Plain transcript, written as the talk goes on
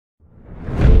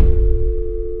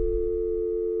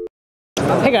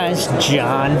Hey guys,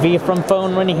 John V from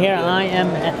Phone Running here. I am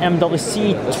at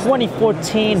MWC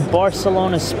 2014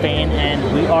 Barcelona, Spain,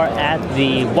 and we are at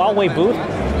the Huawei booth,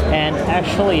 and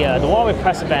actually the Huawei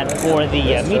press event for the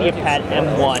MediaPad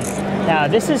M1. Now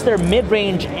this is their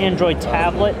mid-range Android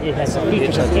tablet. It has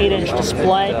features an 8-inch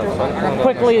display.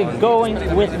 Quickly going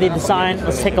with the design,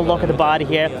 let's take a look at the body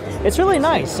here. It's really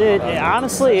nice.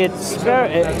 Honestly, it's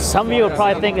very. Some of you would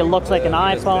probably think it looks like an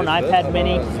iPhone, iPad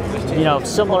Mini. You know,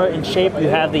 similar in shape. You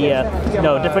have the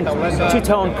different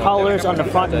two-tone colors on the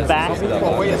front and back.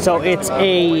 So it's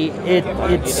a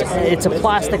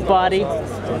plastic body,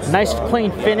 nice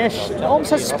clean finish.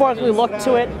 Almost has a sparkly look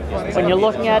to it when you're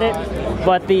looking at it.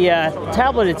 But the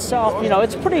tablet itself,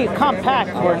 it's pretty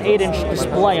compact for an 8-inch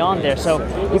display on there. So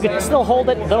you can still hold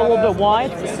it, though a little bit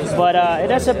wide, but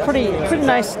it has a pretty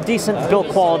nice, decent build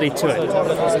quality to it.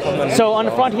 So on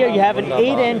the front here, you have an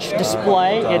 8-inch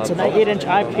display. It's an 8-inch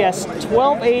IPS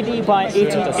 1280 by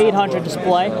 1800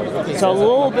 display, so a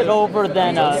little bit over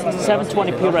than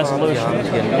 720p resolution.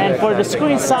 And for the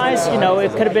screen size,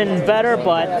 it could have been better,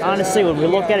 but honestly, when we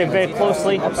look at it very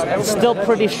closely, it's still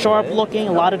pretty sharp looking,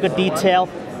 a lot of good detail.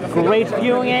 Great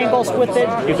viewing angles with it.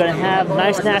 You're going to have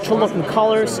nice natural looking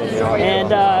colors,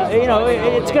 and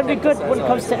it's going to be good when it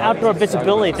comes to outdoor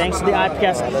visibility thanks to the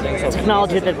IPS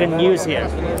technology that's been used here.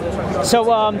 So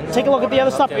take a look at the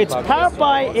other stuff. It's powered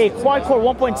by a quad-core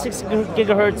 1.6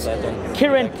 gigahertz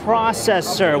Kirin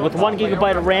processor with 1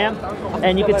 GB of RAM,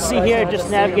 and you can see here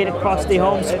just navigate across the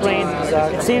home screen.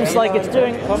 It seems like it's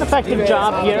doing an effective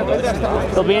job here.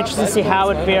 It'll be interesting to see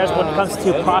how it fares when it comes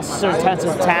to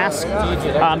processor-intensive tasks.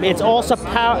 It also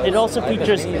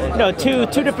features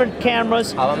two different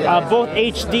cameras, both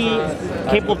HD,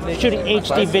 capable of shooting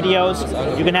HD videos.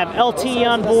 You can have LTE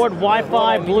on board,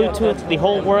 Wi-Fi, Bluetooth, the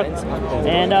whole works.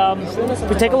 And if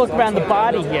we take a look around the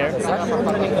body here,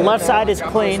 the left side is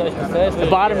clean. The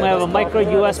bottom, we have a micro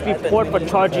USB port for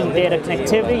charging data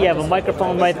connectivity. You have a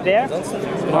microphone right there.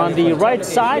 On the right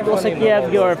side, looks like you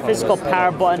have your physical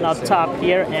power button up top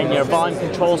here, and your volume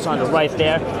controls on the right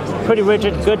there. Pretty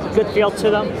rigid, good feel to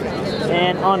them.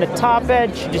 And on the top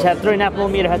edge, you just have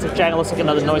 3.5mm headset jack. It looks like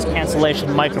another noise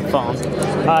cancellation microphone.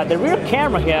 The rear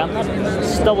camera here,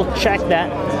 let's double check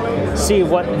that, see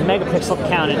what megapixel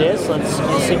count it is. Let's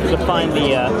see if we can find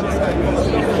the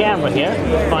camera here,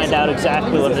 find out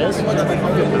exactly what it is.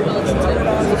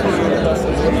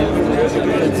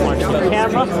 Launch the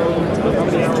camera.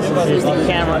 Here's the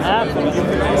camera app.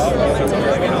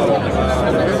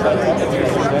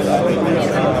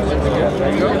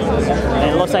 And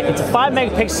it looks like it's a 5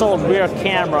 megapixel rear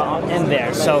camera in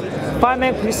there. So 5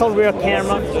 megapixel rear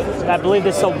camera. I believe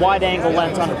there's a wide angle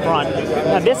lens on the front.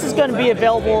 Now this is going to be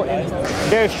available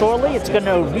very shortly. It's going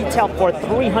to retail for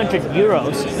 300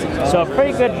 euros. So a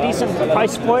pretty good, decent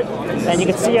price for it. And you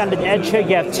can see on the edge here,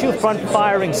 you have two front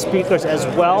firing speakers as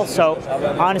well. So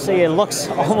honestly, it looks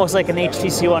almost like an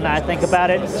HTC One when I think about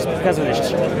it, just because of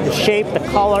the shape, the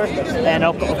color, and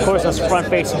of course those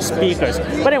front-facing speakers.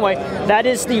 But anyway, that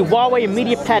is the Huawei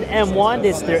MediaPad M1.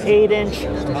 It's their 8-inch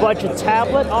budget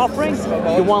tablet offering.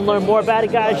 If you want to learn more about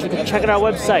it, guys, you can check out our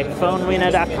website,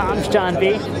 phonearena.com. It's John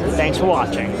V. Thanks for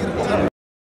watching.